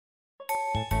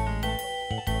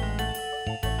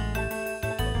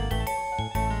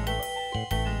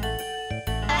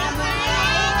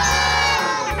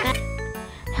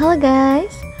Hello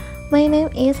guys, my name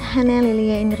is Hana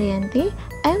Lilia Indriyanti.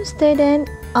 I'm student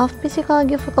of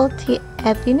Psychology Faculty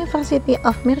at University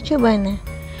of Mercu, Buana.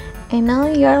 And now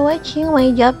you are watching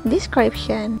my job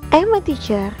description. I'm a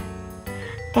teacher.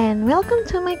 And welcome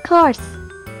to my course.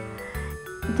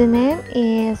 The name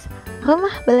is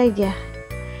Rumah Belajar.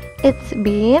 It's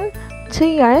been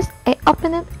 2 years I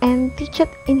opened and teach it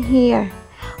in here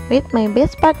with my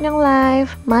best partner in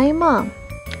life, my mom.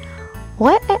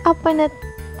 Why I opened it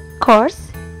course?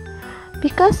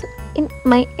 Because in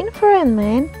my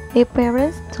environment, the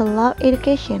parents to love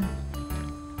education.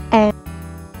 And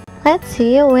let's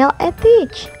see while I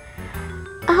teach.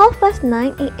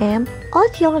 9:30 a.m. all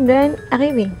children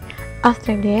arriving.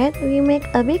 After that, we make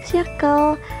a big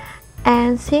circle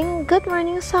and sing good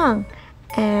morning song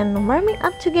and warming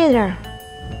up together.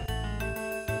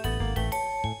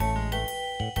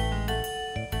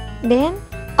 Then,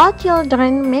 all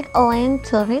children make a line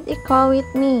to read equal with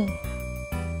me.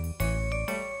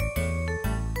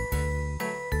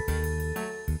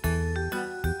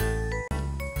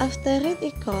 After read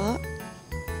equal,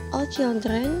 all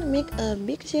children make a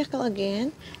big circle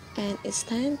again, and it's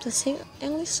time to sing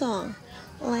English song,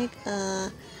 like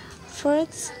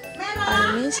fruits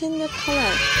are mentioned the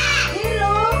color.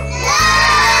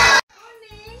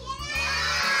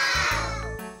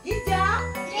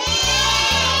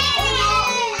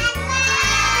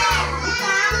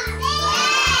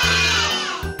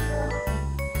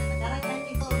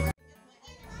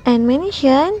 And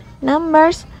mention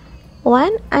numbers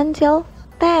 1 until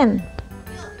 10.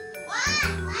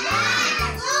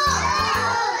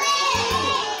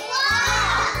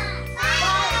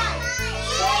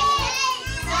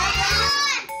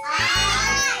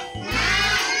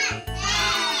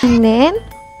 And then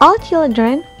all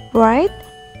children write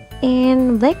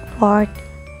in blackboard.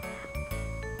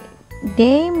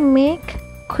 They make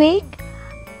quick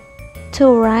to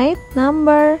write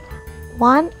number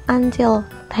 1 until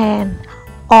 10,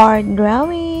 or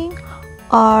drawing,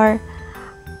 or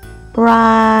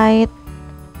write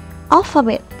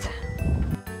alphabet.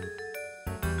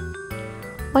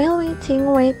 While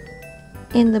wait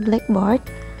in the blackboard,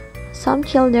 some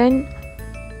children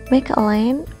make a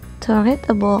line to read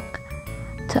a book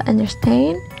to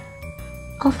understand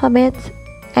alphabets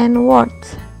and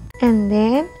words. And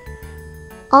then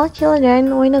all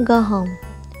children wanna go home.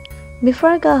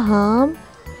 Before go home,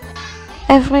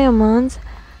 every month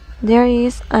there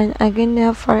is an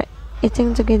agenda for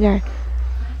eating together.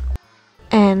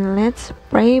 And let's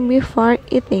pray before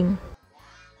eating.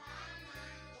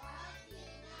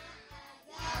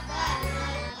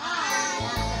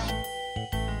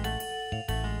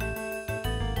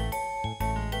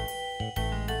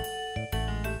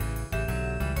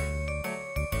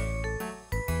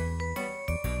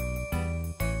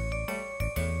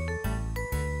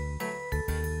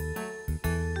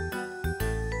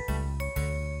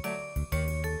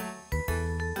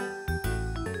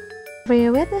 Every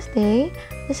Wednesday,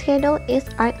 the schedule is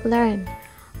art learn.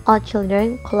 All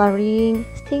children coloring,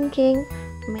 stinking,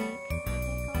 make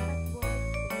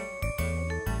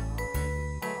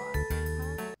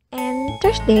and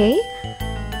Thursday,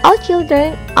 all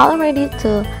children are ready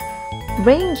to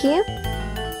brain gym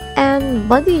and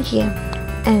body gym.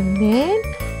 And then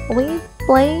we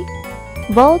play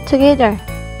ball together.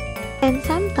 And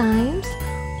sometimes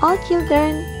all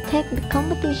children take the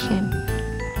competition.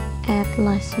 At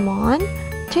last month,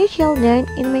 3 children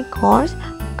in my course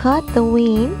got the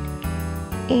win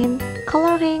in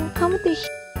coloring competition.